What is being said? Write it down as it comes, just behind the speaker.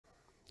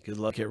Good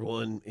luck,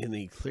 everyone, in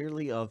the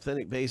Clearly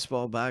Authentic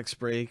Baseball box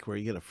break where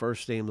you get a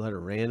first name letter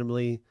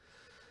randomly.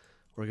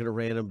 We're going to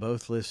random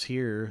both lists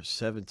here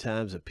 7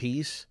 times a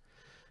piece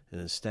and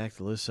then stack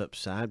the lists up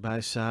side by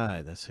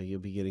side. That's how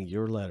you'll be getting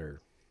your letter.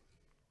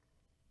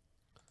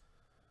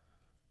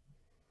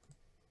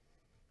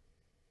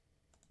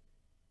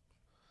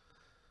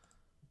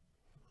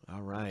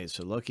 All right,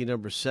 so lucky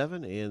number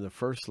 7, and the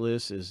first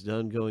list is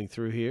done going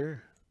through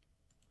here.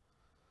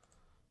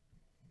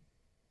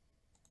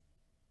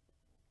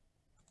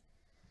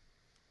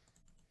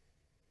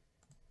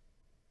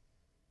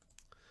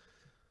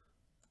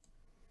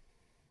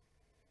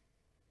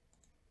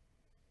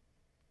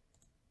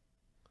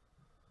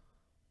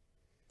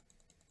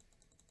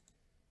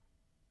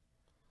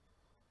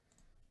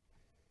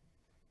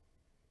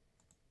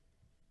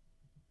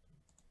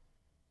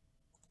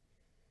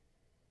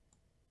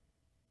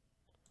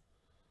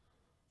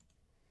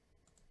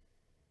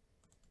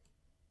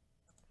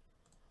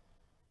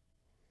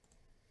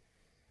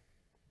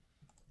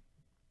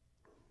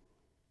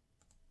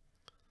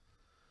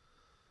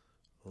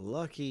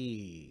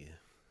 Lucky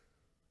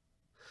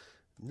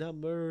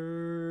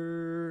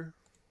number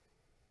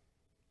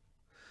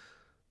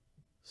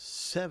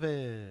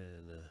 7.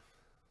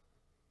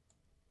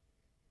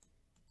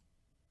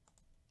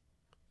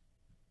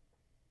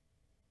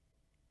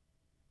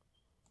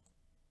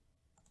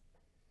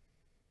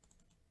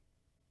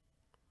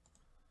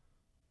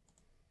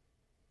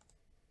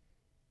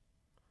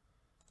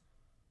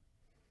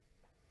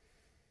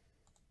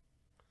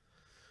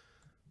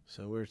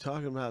 So we're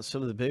talking about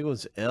some of the big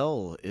ones.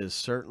 L is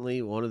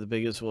certainly one of the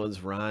biggest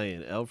ones.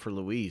 Ryan. L for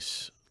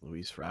Luis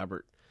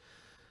Robert.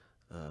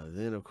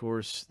 Then, of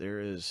course,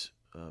 there is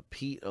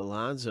Pete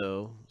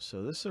Alonso.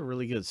 So this is a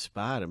really good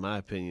spot, in my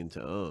opinion,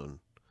 to own.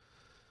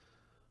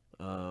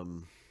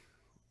 M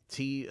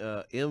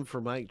for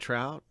Mike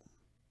Trout.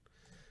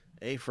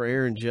 A for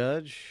Aaron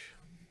Judge.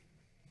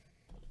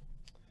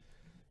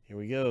 Here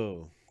we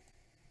go.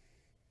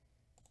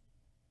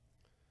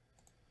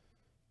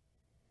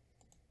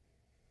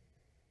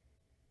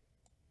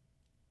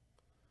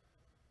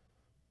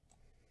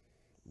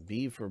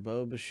 B for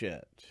Bo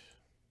Bichette.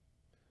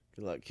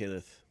 Good luck,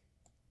 Kenneth.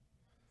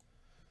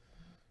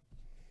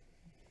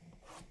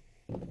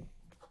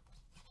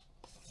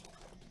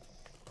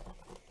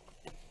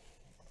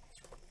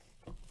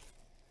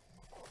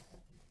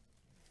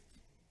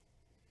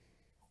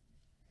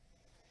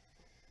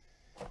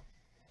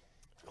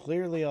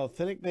 Clearly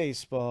Authentic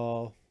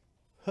Baseball.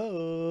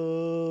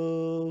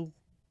 Ho!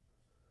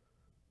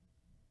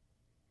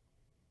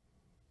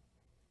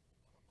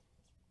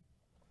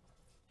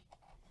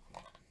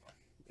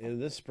 In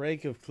this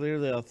break of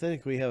Clearly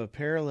Authentic, we have a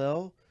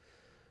parallel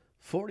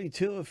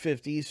 42 of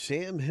 50,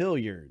 Sam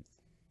Hilliard.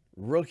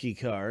 Rookie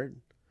card.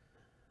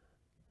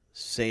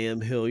 Sam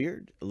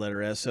Hilliard,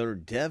 letter S owner.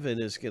 Devin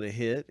is going to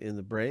hit in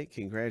the break.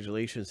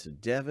 Congratulations to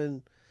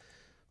Devin.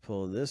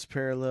 Pulling this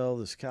parallel,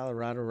 this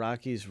Colorado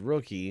Rockies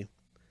rookie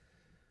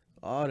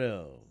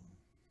auto.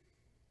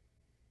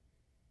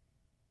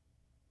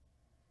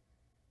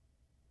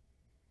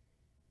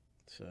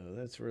 So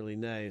that's really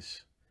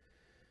nice.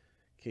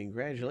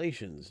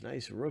 Congratulations.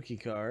 Nice rookie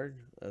card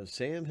of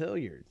Sam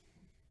Hilliard.